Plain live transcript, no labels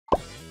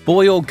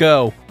Boy or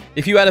girl?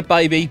 If you had a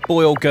baby,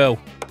 boy or girl?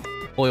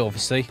 Boy,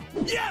 obviously.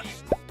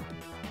 Yes!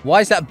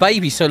 Why is that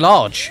baby so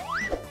large?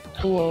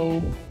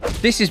 Hello.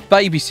 This is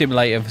Baby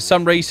Simulator. For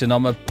some reason,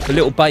 I'm a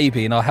little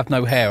baby and I have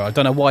no hair. I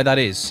don't know why that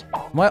is.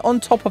 Am I on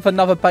top of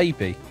another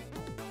baby?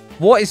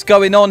 What is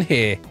going on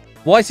here?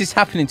 Why is this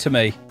happening to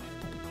me?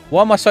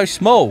 Why am I so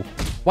small?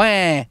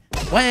 Wah,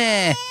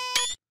 wah.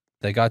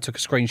 There you go. I took a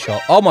screenshot.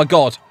 Oh, my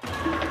God.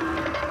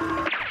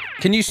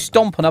 Can you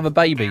stomp on other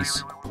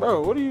babies?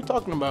 Bro, what are you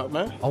talking about,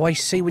 man? Oh, I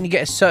see. When you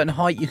get a certain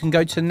height, you can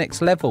go to the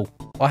next level.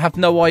 I have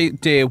no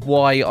idea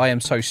why I am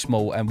so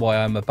small and why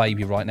I'm a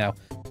baby right now.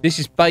 This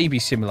is Baby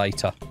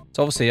Simulator.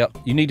 So obviously,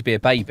 you need to be a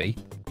baby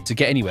to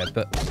get anywhere,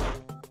 but...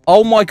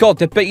 Oh my God,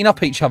 they're beating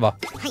up each other.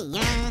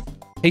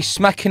 He's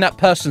smacking that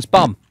person's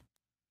bum.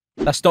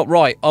 That's not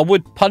right. I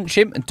would punch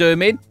him and do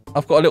him in.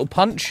 I've got a little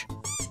punch.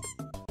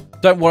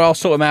 Don't worry, I'll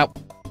sort him out.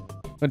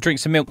 I'm going to drink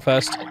some milk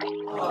first.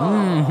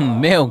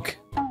 Milk.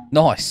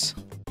 Nice.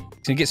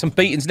 Gonna get some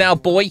beatings now,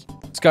 boy.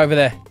 Let's go over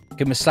there.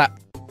 Give him a slap.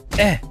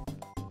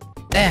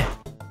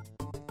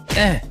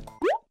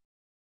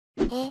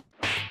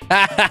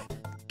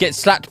 Get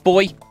slapped,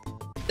 boy.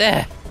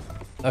 There.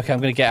 Okay, I'm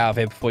going to get out of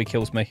here before he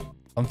kills me.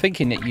 I'm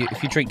thinking that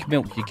if you drink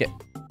milk, you get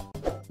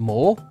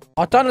more.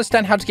 I don't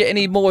understand how to get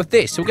any more of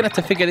this, so we're going to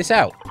have to figure this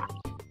out.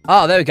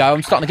 Oh, there we go.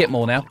 I'm starting to get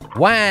more now.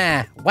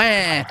 Wah,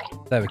 wah.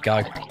 There we go.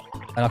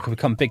 And I can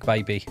become big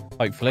baby,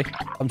 hopefully.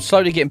 I'm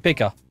slowly getting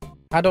bigger.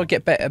 How do I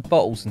get better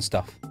bottles and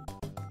stuff?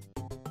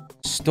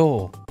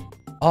 Store.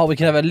 Oh, we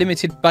can have a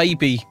limited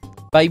baby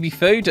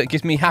food. That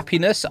gives me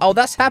happiness. Oh,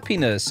 that's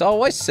happiness.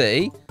 Oh, I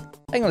see.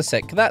 Hang on a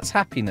sec. That's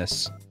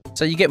happiness.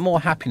 So you get more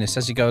happiness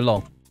as you go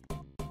along.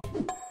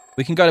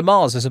 We can go to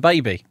Mars as a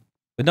baby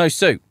with no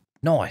suit.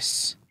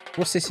 Nice.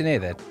 What's this in here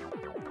then?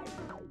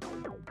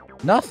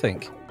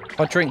 Nothing. If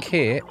I drink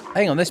here...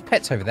 Hang on, there's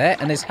pets over there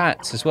and there's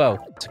hats as well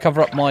to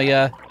cover up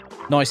my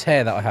nice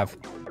hair that I have.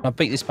 I'll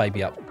beat this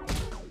baby up.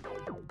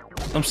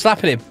 I'm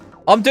slapping him.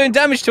 I'm doing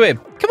damage to him.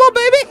 Come on,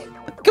 baby.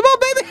 Come on,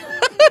 baby.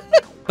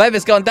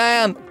 Baby's gone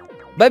down.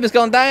 Baby's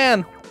gone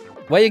down.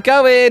 Where you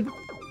going?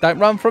 Don't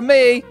run from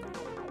me.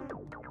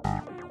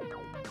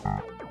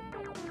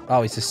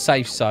 Oh, it's a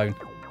safe zone.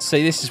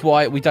 See, this is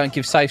why we don't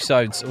give safe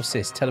zones. What's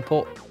this?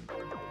 Teleport.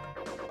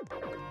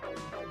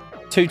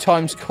 2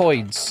 times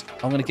coins.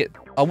 I'm going to get...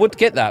 I would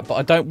get that, but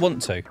I don't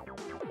want to. I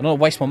don't want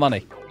to waste my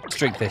money. Let's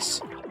drink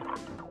this.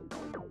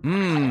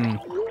 A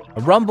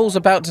rumble's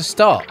about to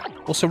start.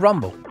 What's a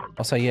rumble?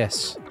 I'll say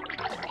yes.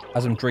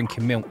 As I'm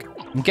drinking milk.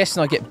 I'm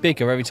guessing I get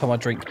bigger every time I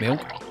drink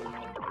milk.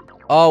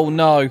 Oh,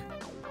 no.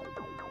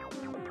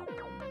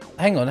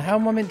 Hang on. How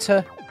am I meant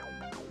to...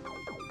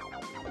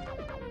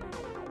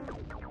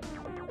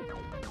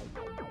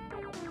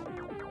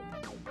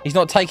 He's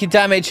not taking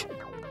damage.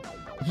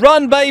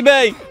 Run,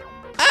 baby!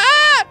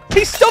 Ah!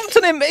 He stomped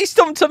on him. He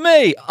stomped on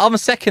me. I'm a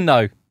second,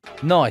 though.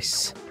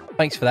 Nice.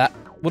 Thanks for that.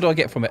 What do I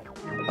get from it?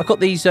 I got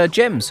these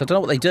gems. I don't know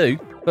what they do.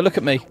 But look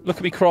at me. Look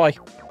at me cry.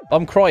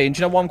 I'm crying. Do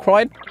you know why I'm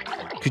crying?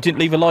 Because you didn't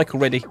leave a like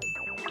already.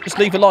 Just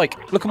leave a like.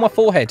 Look at my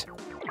forehead.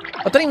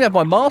 I don't even have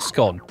my mask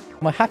on.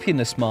 My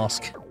happiness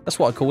mask. That's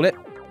what I call it.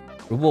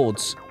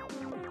 Rewards.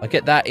 I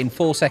get that in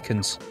 4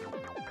 seconds.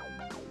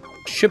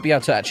 Should be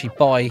able to actually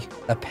buy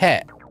a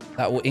pet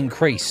that will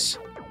increase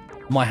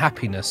my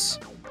happiness.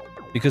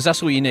 Because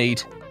that's all you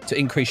need to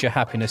increase your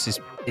happiness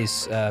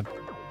is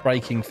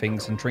breaking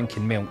things and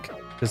drinking milk.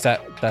 Because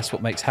that's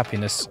what makes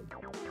happiness.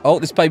 Oh,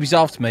 this baby's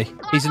after me.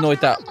 He's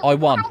annoyed that I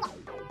won.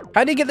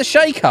 How do you get the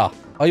shaker?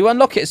 Oh, you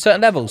unlock it at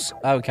certain levels.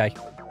 Oh, okay.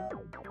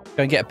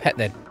 Go and get a pet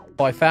then.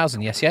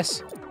 5,000. Yes,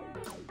 yes.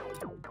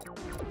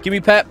 Give me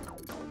pet.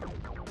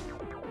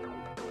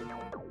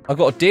 I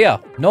got a deer.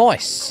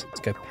 Nice. Let's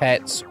go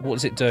pets. What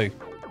does it do?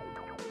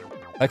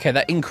 Okay,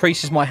 that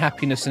increases my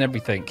happiness and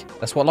everything.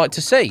 That's what I like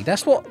to see.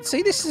 That's what...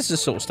 See, this is the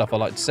sort of stuff I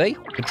like to see.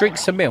 I drink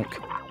some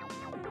milk.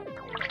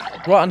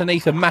 Right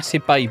underneath a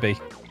massive baby.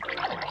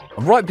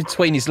 I'm right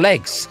between his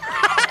legs.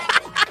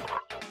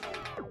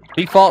 If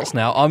he farts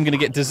now, I'm going to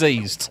get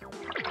diseased.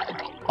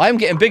 I am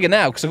getting bigger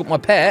now because I've got my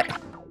pet.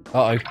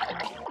 Uh-oh.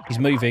 He's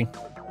moving.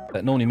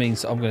 That normally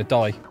means I'm going to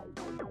die.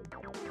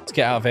 Let's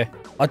get out of here.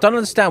 I don't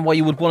understand why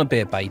you would want to be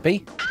a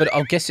baby, but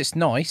I guess it's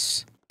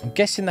nice. I'm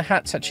guessing the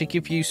hats actually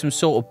give you some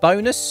sort of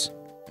bonus.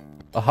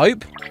 I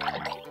hope.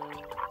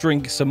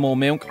 Drink some more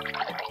milk.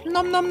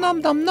 Nom, nom,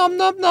 nom, nom, nom,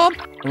 nom, nom.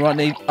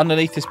 Right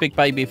underneath this big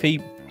baby. If he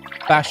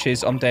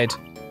bashes, I'm dead.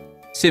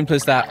 Simple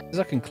as that. Because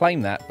I can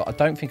claim that, but I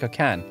don't think I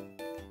can.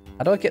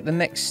 How do I get the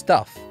next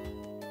stuff?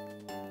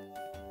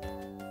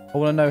 I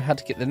want to know how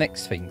to get the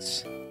next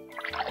things.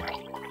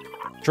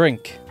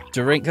 Drink.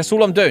 Drink. That's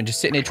all I'm doing. Just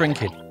sitting here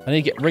drinking. I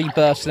need to get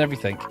rebirths and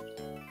everything.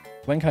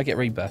 When can I get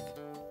rebirth?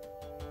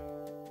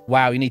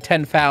 Wow, you need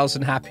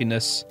 10,000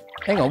 happiness.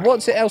 Hang on,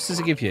 what else does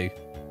it give you?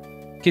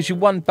 It gives you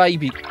 1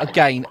 baby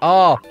again.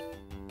 Ah,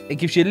 it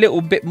gives you a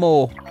little bit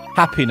more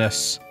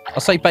happiness. I'll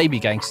say baby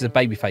again because it's a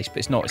baby face, but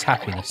it's not. It's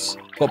happiness.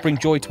 Got to bring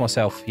joy to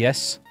myself,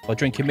 yes? By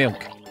drinking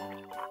milk.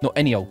 Not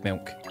any old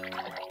milk.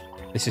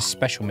 This is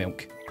special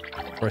milk.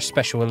 For a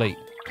special elite.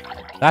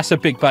 That's a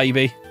big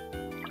baby.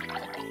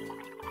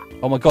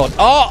 Oh, my God.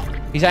 Oh!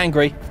 He's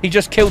angry. He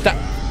just killed that.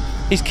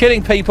 He's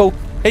killing people.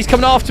 He's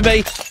coming after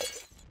me.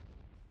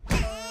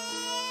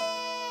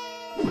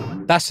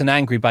 That's an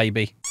angry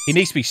baby. He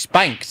needs to be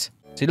spanked.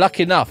 See,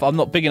 lucky enough, I'm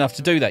not big enough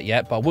to do that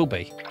yet, but I will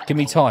be. Give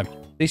me time.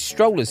 These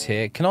strollers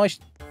here, can I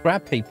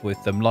grab people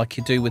with them like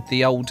you do with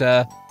the old,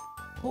 what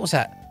was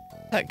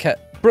that? That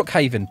cat,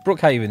 Brookhaven.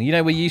 Brookhaven. You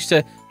know, I used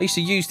to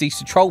use these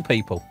to troll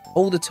people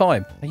all the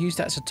time. I use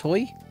that as a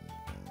toy.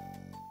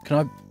 Can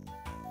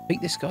I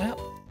beat this guy up?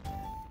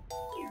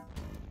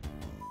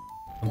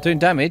 I'm doing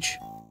damage.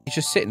 He's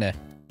just sitting there.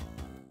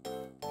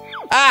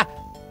 Ah!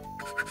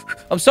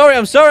 I'm sorry,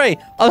 I'm sorry!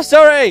 I'm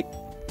sorry!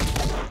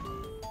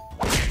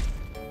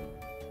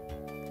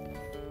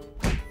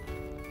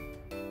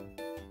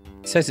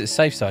 It says it's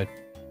safe zone.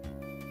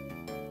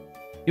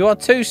 You are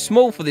too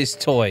small for this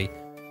toy.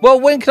 Well,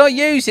 when can I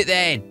use it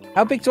then?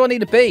 How big do I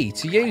need to be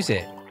to use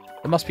it?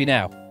 It must be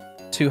now.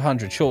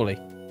 200, surely.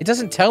 It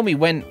doesn't tell me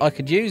when I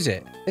could use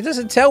it. It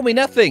doesn't tell me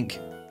nothing.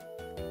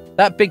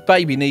 That big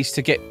baby needs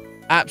to get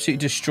absolutely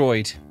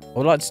destroyed. I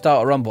would like to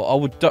start a rumble. I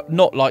would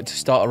not like to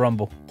start a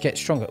rumble. Get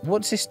stronger.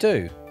 What does this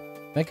do?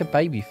 Make a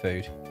baby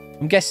food.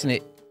 I'm guessing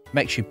it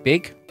makes you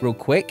big real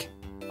quick.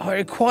 Oh, it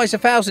requires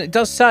 1,000. It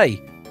does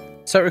say.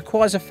 So it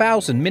requires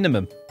 1,000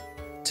 minimum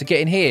to get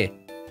in here.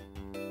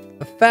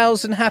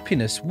 1,000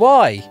 happiness.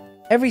 Why?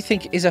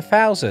 Everything is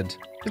 1,000.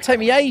 It'll take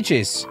me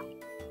ages.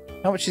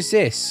 How much is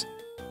this?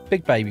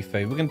 Big baby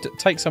food. We're going to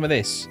take some of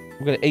this.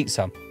 We're going to eat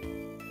some.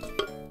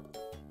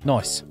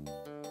 Nice.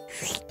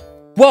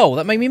 Whoa,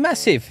 that made me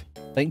massive.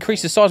 They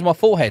increased the size of my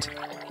forehead.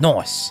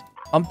 Nice.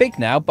 I'm big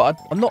now, but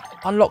I'm not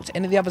unlocked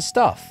any of the other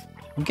stuff.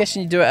 I'm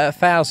guessing you do it at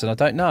 1,000. I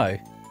don't know.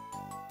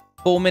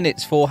 4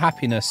 minutes for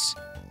happiness.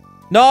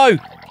 No!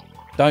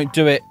 Don't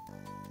do it.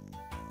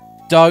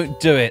 Don't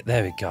do it.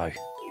 There we go.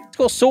 He's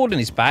got a sword in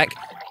his back.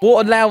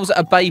 What allows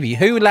a baby?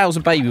 Who allows a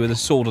baby with a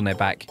sword on their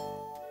back?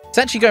 It's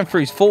actually going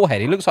through his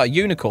forehead. He looks like a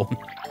unicorn.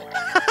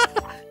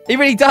 He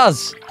really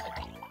does.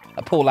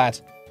 That poor lad.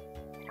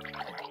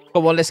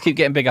 Come on, let's keep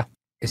getting bigger.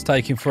 It's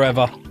taking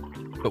forever,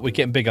 but we're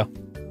getting bigger.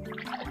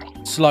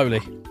 Slowly.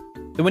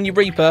 Then when you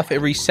rebirth,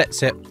 it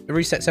resets it. It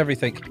resets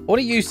everything. I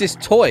want to use this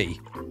toy.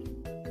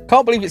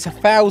 Can't believe it's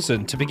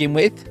 1,000 to begin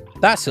with.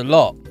 That's a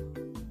lot.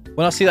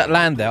 When I see that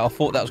land there, I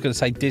thought that was going to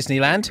say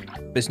Disneyland,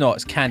 but it's not.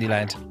 It's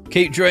Candyland.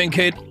 Keep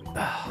drinking.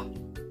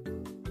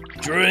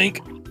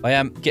 Drink. I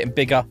am getting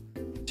bigger.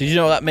 Did you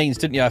know what that means,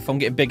 didn't you? If I'm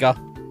getting bigger,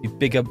 you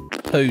bigger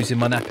poos in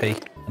my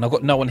nappy. And I've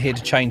got no one here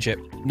to change it.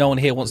 No one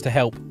here wants to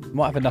help.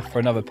 Might have enough for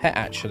another pet,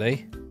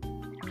 actually.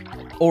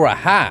 Or a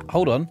hat.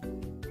 Hold on.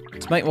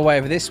 Let's make my way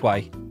over this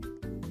way.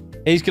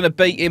 He's going to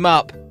beat him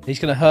up. He's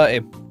going to hurt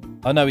him.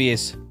 I know he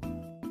is.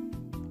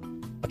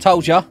 I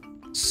told ya.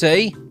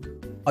 See?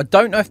 I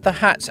don't know if the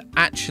hats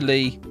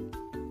actually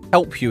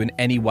help you in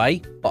any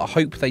way, but I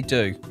hope they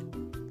do.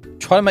 I'm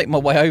trying to make my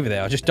way over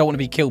there. I just don't want to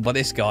be killed by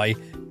this guy.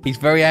 He's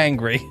very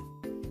angry.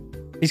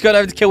 He's going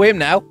over to kill him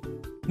now.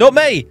 Not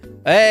me.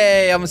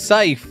 Hey, I'm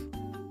safe.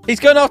 He's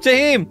going after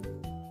him.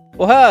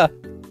 Or her.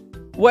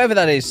 Whatever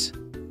that is.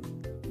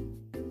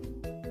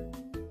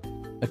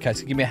 Okay,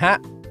 so give me a hat.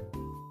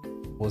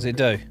 What does it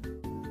do?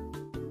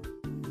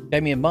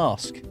 Gave me a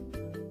mask.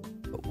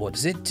 But what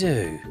does it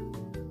do?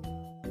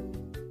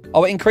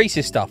 Oh, it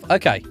increases stuff.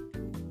 Okay.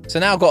 So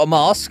now I've got a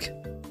mask.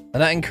 And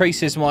that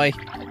increases my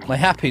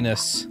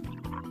happiness.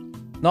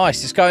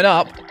 Nice. It's going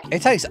up.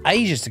 It takes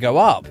ages to go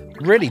up.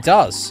 It really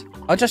does.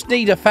 I just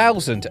need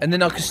 1,000. And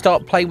then I can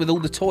start playing with all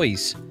the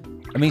toys.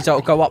 It means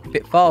I'll go up a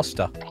bit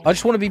faster. I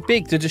just want to be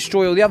big to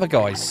destroy all the other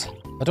guys.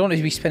 I don't want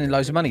to be spending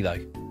loads of money, though.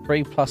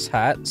 3+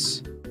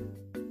 hats.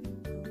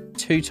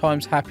 2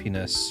 times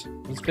happiness.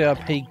 What does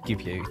VIP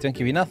give you? It don't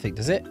give you nothing,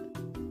 does it?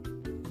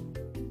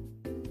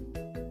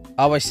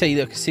 Oh, I see.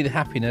 Look, see the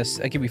happiness.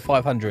 They give me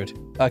 500.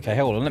 Okay,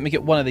 hold on. Let me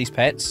get one of these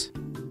pets.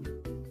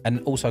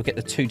 And also get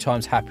the 2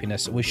 times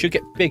happiness. We should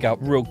get bigger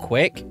real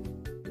quick.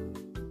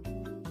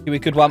 Give me a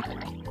good one.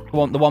 I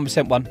want the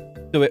 1% one.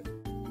 Do it.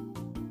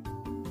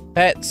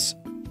 Pets.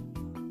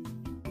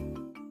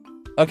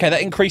 Okay,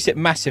 that increased it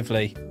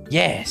massively.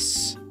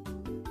 Yes.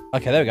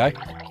 Okay, there we go.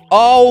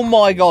 Oh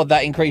my god,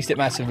 that increased it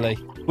massively.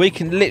 We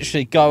can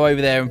literally go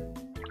over there and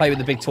play with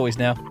the big toys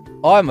now.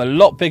 I'm a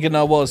lot bigger than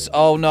I was.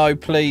 Oh no,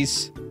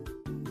 please.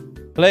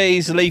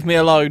 Please leave me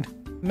alone.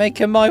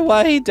 Making my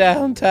way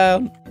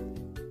downtown.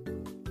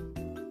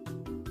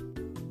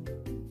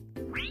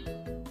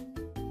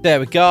 There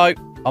we go.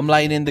 I'm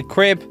laying in the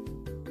crib.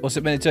 What's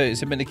it meant to do?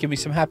 Is it meant to give me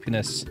some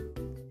happiness?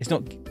 It's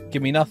not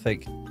giving me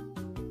nothing.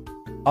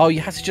 Oh,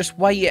 you have to just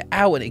wait it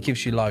out and it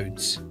gives you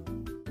loads.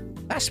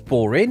 That's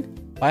boring.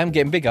 I am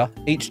getting bigger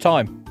each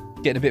time.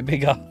 Getting a bit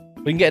bigger.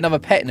 We can get another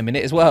pet in a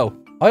minute as well.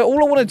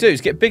 All I want to do is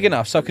get big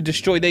enough so I can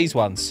destroy these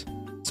ones.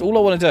 That's all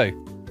I want to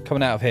do.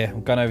 Coming out of here.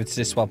 I'm going over to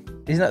this one.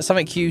 Isn't that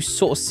something you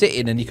sort of sit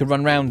in and you can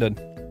run around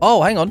and...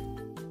 Oh, hang on.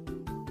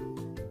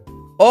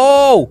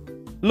 Oh!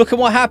 Look at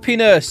my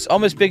happiness.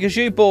 I'm as big as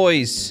you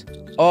boys.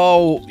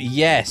 Oh,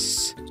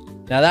 yes.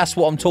 Now that's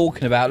what I'm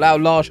talking about. Look how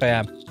large I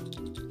am.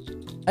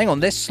 Hang on,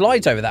 there's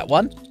slides over that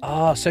one.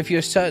 Ah, so if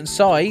you're a certain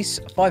size,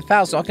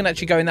 5,000, I can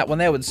actually go in that one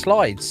there with the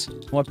slides.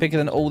 Am I bigger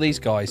than all these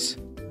guys?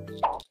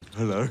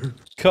 Hello.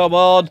 Come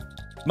on.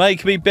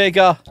 Make me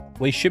bigger.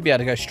 We should be able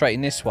to go straight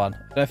in this one. I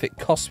don't know if it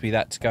costs me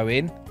that to go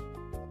in.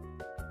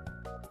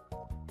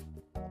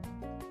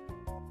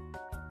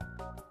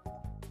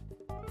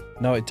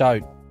 No, it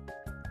don't.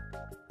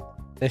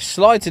 There's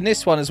slides in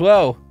this one as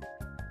well.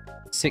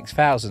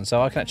 6,000,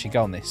 so I can actually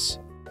go on this.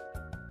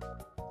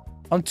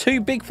 I'm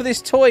too big for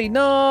this toy.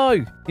 No.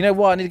 You know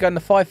what? I need to go in the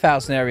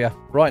 5,000 area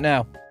right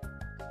now.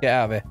 Get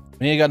out of here.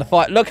 We need to go in the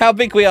 5. Look how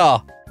big we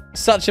are.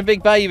 Such a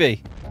big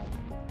baby.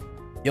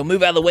 You'll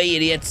move out of the way,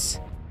 idiots.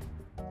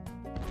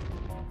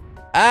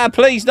 Ah,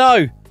 please,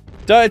 no.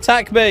 Don't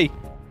attack me.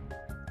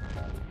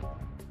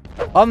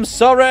 I'm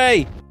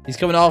sorry. He's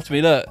coming after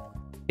me, look.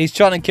 He's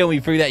trying to kill me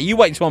through that. You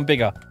wait till I'm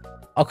bigger.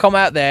 I'll come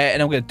out there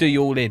and I'm going to do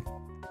you all in.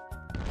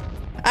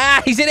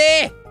 Ah, he's in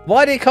here.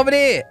 Why did he come in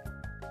here?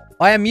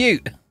 I am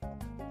mute.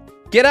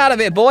 Get out of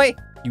here, boy.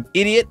 You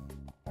idiot.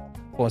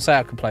 Go on, say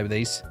I can play with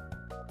these.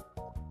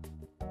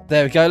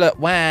 There we go, look.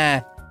 Wow.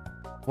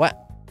 What?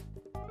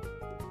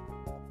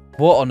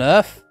 What on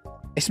earth?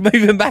 It's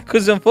moving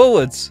backwards and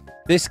forwards.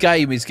 This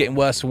game is getting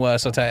worse and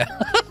worse, I'll tell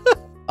you.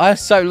 I'm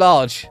so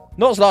large.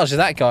 Not as large as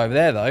that guy over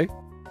there,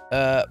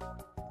 though.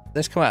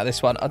 Let's come out of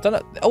this one. I don't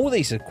know. All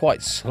these are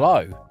quite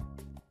slow.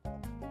 I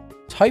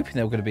was hoping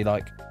they were going to be,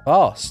 like,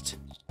 fast.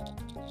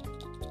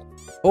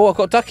 Oh, I've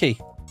got Ducky.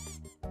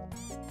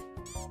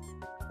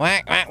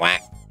 Whack, whack,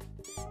 whack.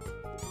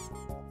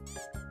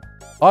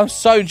 I'm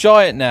so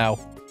giant now.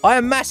 I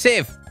am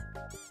massive.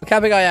 Look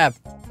how big I am.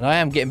 And I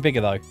am getting bigger,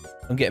 though.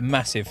 I'm getting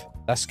massive.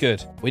 That's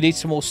good. We need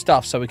some more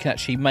stuff so we can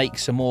actually make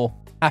some more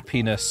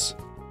happiness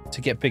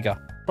to get bigger.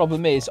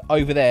 Problem is,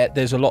 over there,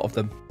 there's a lot of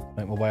them.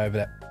 Make my way over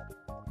there.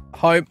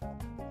 Home.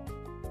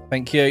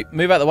 Thank you.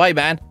 Move out the way,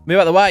 man. Move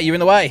out the way. You're in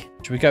the way.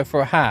 Should we go for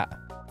a hat?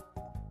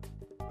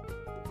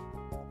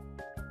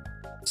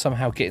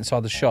 Somehow get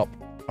inside the shop.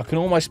 I can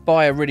almost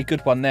buy a really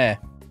good one there.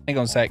 Hang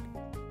on a sec.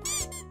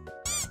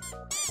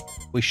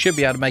 We should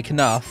be able to make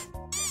enough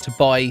to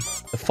buy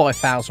the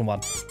 5,000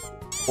 one.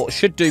 What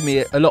should do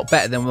me a lot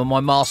better than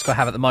my mask I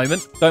have at the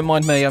moment. Don't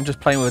mind me. I'm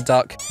just playing with a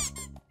duck.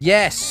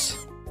 Yes.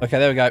 Okay,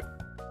 there we go.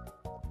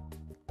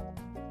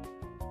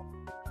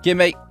 Give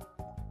me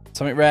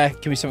something rare.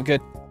 Give me something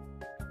good.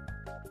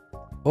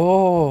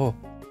 Oh.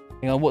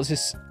 Hang on. What's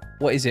this?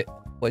 What is it?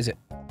 What is it?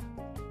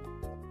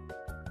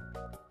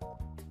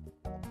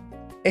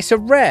 It's a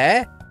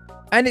rare,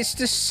 and it's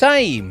the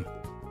same.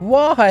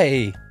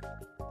 Why?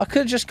 I could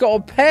have just got a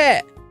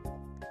pet.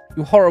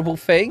 You horrible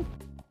thing.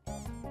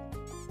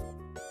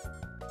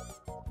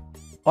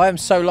 I am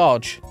so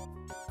large.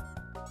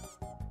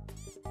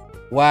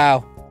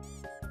 Wow.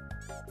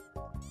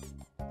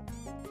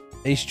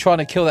 He's trying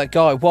to kill that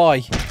guy.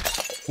 Why?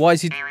 Why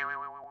is he...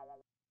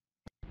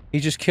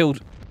 He just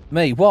killed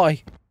me.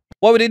 Why?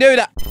 Why would he do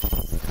that?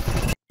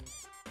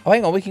 Oh,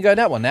 hang on. We can go in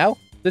that one now.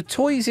 The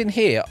toys in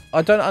here,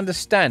 I don't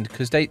understand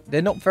because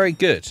they're not very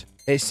good.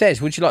 It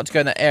says, would you like to go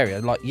in that area?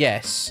 Like,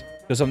 yes,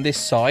 because I'm this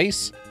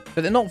size.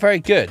 But they're not very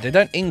good. They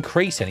don't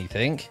increase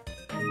anything.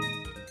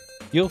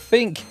 You'll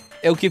think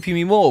it'll give you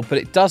me more, but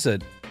it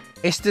doesn't.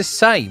 It's the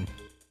same.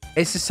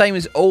 It's the same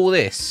as all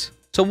this.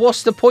 So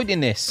what's the point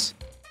in this?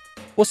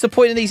 What's the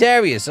point in these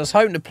areas? I was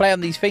hoping to play on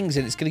these things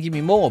and it's going to give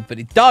me more, but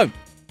it don't.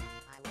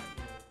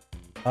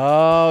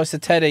 Oh, it's a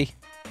teddy.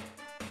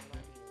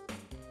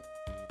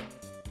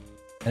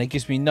 And it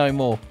gives me no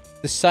more.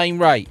 The same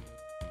rate.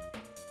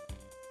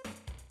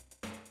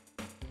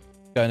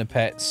 Going to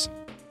pets.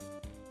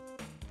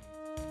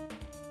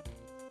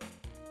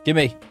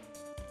 Gimme.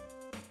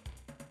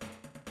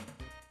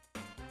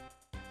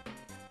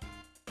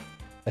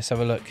 Let's have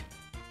a look.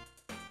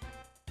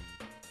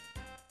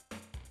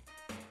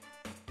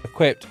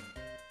 Equipped.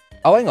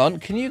 Oh, hang on.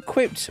 Can you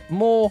equip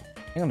more...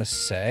 Hang on a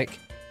sec. Can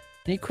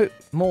you equip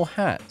more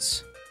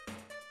hats?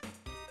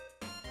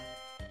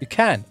 You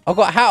can. I've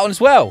got a hat on as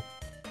well.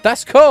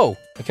 That's cool.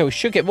 Okay, we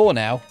should get more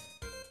now.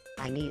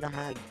 I need a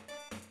hug.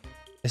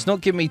 It's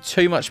not giving me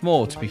too much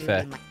more, to be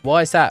fair.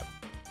 Why is that?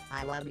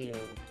 I love you.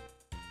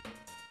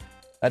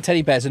 That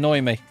teddy bear's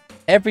annoying me.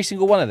 Every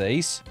single one of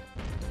these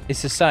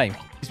is the same.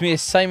 Gives me the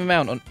same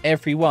amount on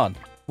every one.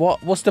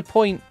 What's the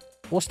point?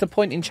 What's the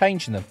point in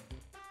changing them?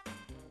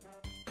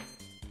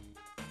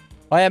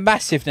 I am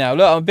massive now.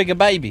 Look, I'm a bigger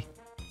baby.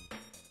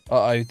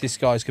 Uh-oh, this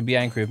guy's going to be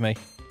angry with me.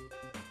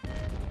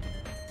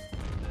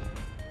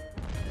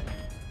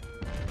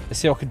 Let's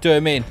see if I can do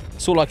him in.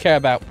 That's all I care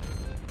about.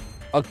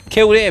 I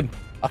killed him.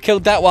 I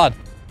killed that one.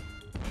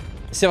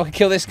 Let's see if I can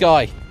kill this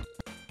guy.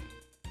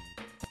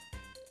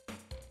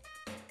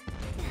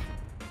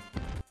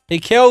 He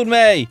killed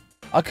me.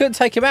 I couldn't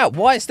take him out.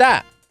 Why is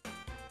that?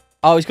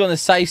 Oh, he's gone to the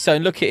safe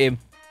zone. Look at him.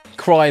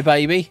 Cry,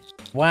 baby.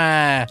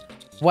 Wah.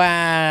 Wah.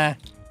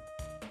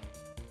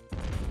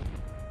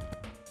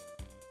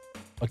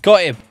 I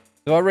got him.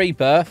 Do I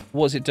rebirth?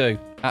 What does it do?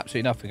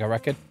 Absolutely nothing, I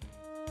reckon.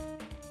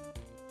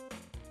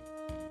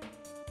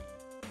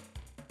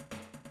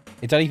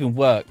 It don't even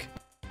work.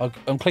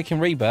 I'm clicking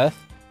rebirth.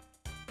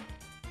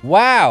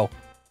 Wow.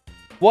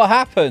 What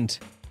happened?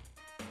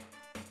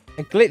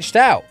 It glitched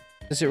out.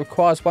 Does it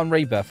requires 1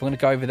 rebirth? I'm going to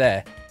go over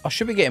there. I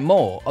should be getting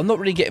more. I'm not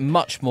really getting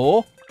much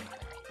more.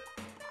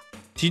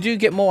 So you do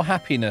get more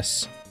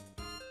happiness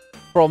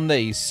from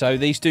these. So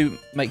these do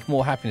make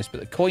more happiness, but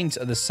the coins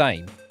are the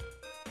same.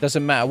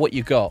 Doesn't matter what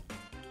you got.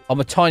 I'm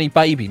a tiny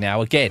baby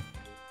now again.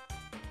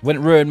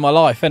 Wouldn't ruin my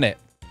life, innit?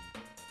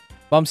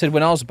 Mum said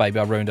when I was a baby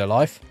I ruined her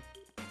life.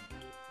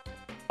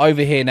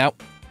 Over here now.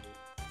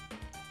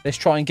 Let's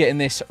try and get in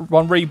this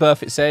 1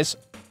 rebirth, it says.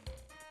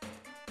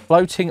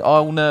 Floating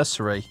Isle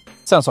Nursery.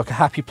 Sounds like a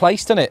happy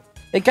place, doesn't it?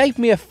 It gave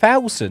me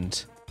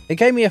 1,000. It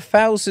gave me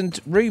 1,000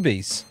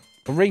 rubies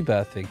for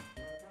rebirthing.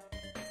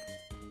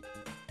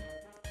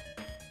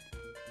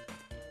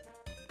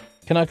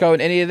 Can I go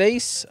in any of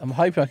these? I'm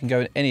hoping I can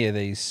go in any of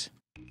these.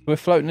 We're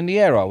floating in the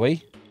air, are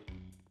we?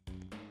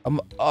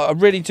 I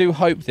really do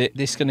hope that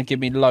this is going to give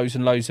me loads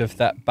and loads of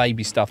that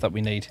baby stuff that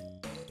we need.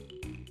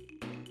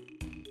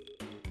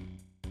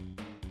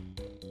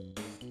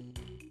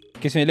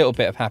 Gives me a little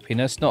bit of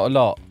happiness, not a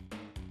lot.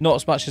 Not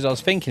as much as I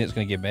was thinking it's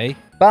going to give me.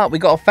 But we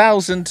got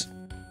 1,000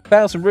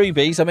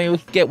 rubies. I mean, we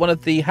could get one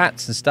of the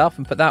hats and stuff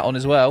and put that on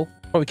as well.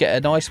 Probably get a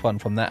nice one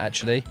from that,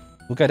 actually.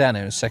 We'll go down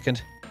here in a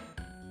second.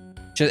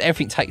 Just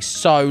everything takes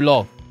so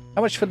long.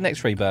 How much for the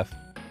next rebirth?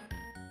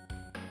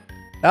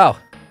 Oh.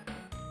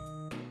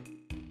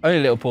 Only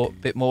a little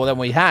bit more than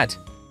we had.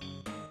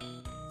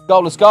 Go,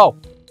 let's go.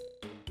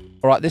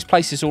 All right, this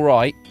place is all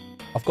right.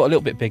 I've got a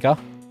little bit bigger.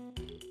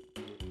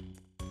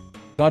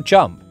 Can I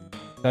jump?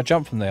 Can I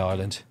jump from the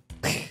island?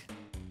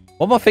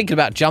 What am I thinking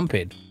about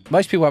jumping?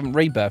 Most people haven't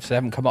rebirthed, so they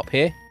haven't come up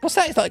here. What's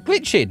that? It's like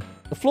glitching.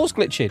 The floor's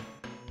glitching.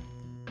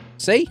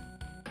 See?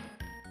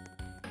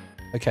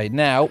 Okay,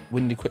 now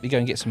we need to quickly go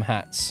and get some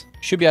hats.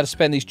 Should be able to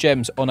spend these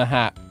gems on a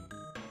hat.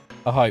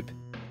 I hope.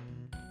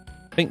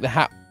 I think the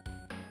hat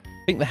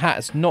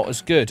is not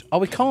as good. Oh,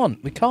 we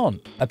can't. We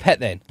can't. A pet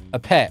then. A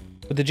pet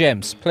with the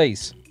gems,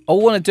 please. All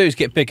we want to do is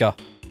get bigger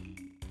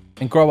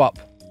and grow up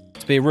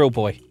to be a real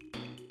boy.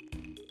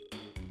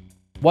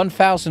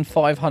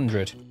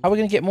 1,500. How are we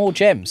going to get more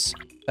gems?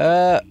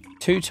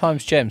 2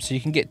 times gems. So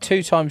you can get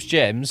 2 times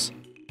gems.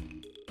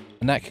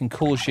 And that can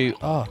cause you...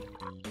 Oh.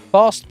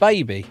 Fast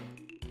baby.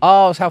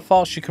 Oh, it's how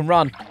fast you can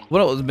run.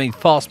 Well, what does it mean,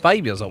 fast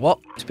baby? I was like, what?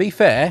 To be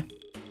fair,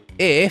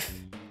 if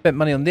spent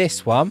money on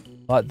this one,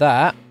 like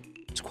that,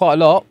 it's quite a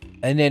lot.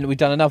 And then we've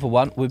done another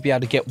one, we'd be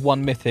able to get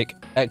 1 mythic.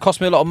 It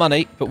cost me a lot of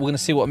money, but we're going to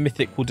see what a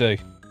mythic will do.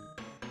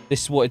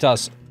 This is what it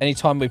does.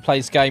 Anytime we play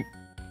this game,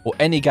 or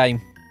any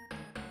game,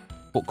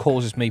 what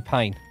causes me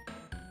pain.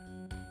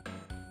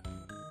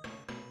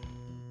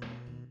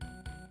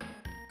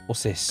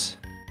 What's this?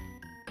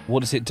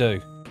 What does it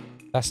do?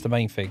 That's the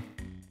main thing.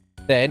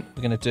 Then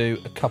we're going to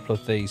do a couple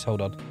of these.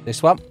 Hold on.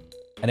 This one.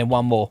 And then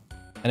 1 more.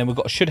 And then we've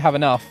got should have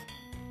enough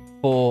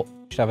for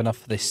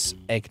this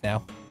egg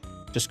now.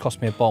 Just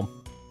cost me a bomb.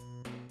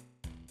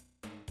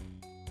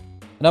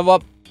 Another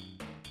one.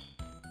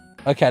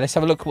 Okay, let's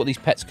have a look at what these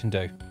pets can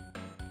do.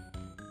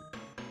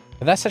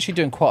 But that's actually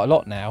doing quite a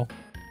lot now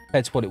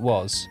compared to what it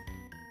was.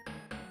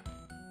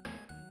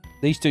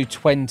 These do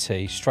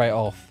 20 straight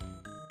off.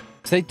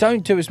 So they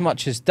don't do as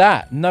much as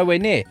that. Nowhere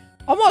near.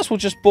 I might as well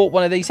just bought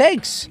one of these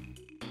eggs.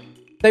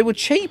 They were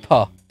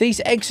cheaper. These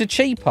eggs are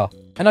cheaper.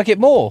 And I get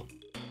more.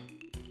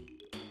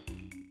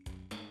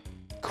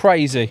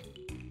 Crazy.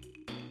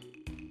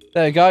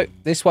 There we go.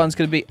 This one's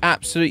going to be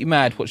absolutely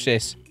mad. Watch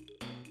this.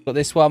 Got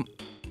this one.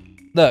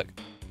 Look.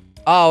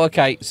 Oh,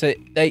 okay. So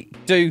they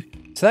do...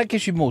 So that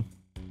gives you more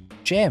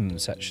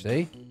gems,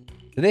 actually.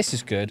 So this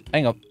is good.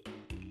 Hang on.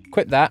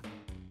 Equip that.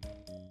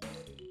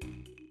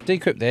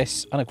 Decrypt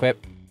this. Unequip.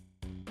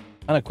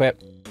 Unequip.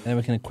 And then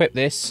we can equip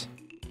this.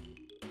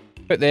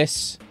 Equip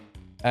this.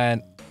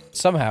 And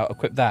somehow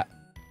equip that.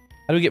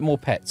 How do we get more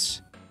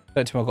pets?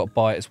 Don't tell me I've got to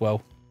buy it as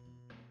well.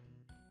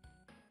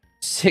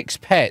 6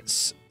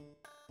 pets.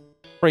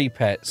 3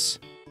 pets.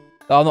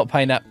 Oh, I'm not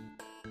paying that.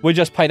 We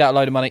just paid out a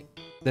load of money.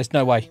 There's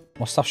no way.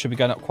 My stuff should be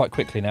going up quite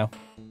quickly now.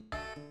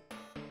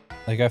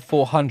 There you go,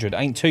 400.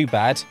 Ain't too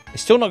bad.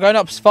 It's still not going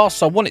up as fast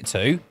as I want it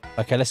to.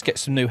 Okay, let's get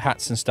some new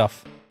hats and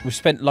stuff. We've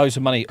spent loads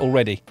of money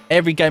already.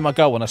 Every game I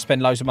go on, I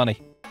spend loads of money.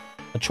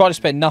 I try to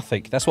spend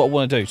nothing. That's what I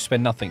want to do,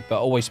 spend nothing, but I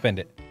always spend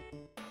it.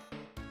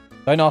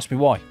 Don't ask me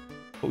why,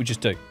 but we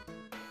just do.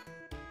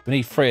 We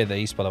need 3 of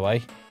these, by the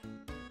way.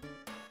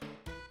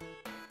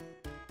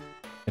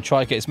 And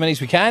try to get as many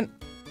as we can,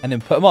 and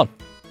then put them on.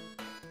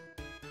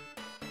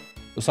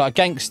 Looks like a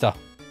gangster.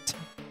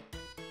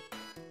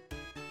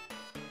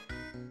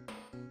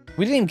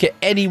 We didn't even get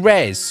any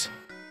rares.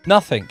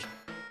 Nothing.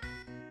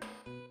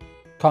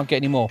 Can't get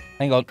any more.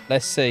 Hang on.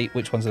 Let's see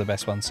which ones are the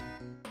best ones.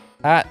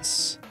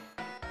 Hats.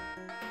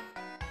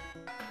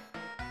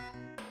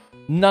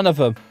 None of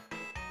them.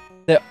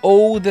 They're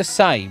all the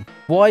same.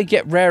 Why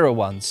get rarer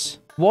ones?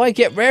 Why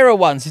get rarer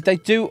ones if they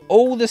do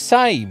all the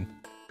same?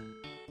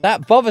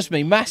 That bothers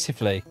me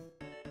massively.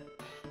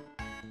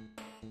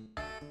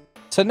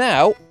 So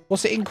now,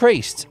 what's it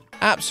increased?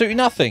 Absolutely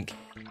nothing.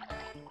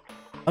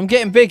 I'm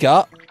getting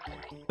bigger,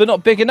 but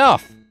not big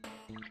enough.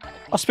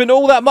 I spent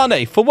all that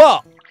money for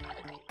what?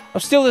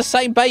 I'm still the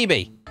same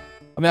baby.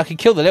 I mean, I can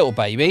kill the little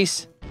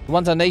babies. The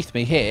ones underneath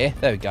me here.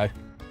 There we go.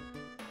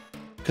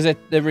 Because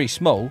they're really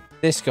small.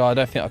 This guy, I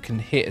don't think I can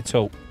hit at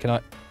all. Can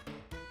I?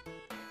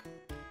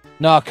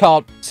 No, I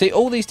can't. See,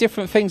 all these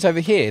different things over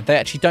here, they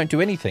actually don't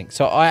do anything.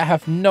 So I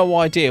have no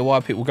idea why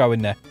people go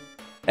in there.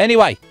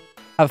 Anyway,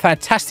 have a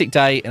fantastic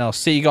day, and I'll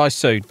see you guys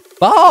soon.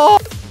 Bye!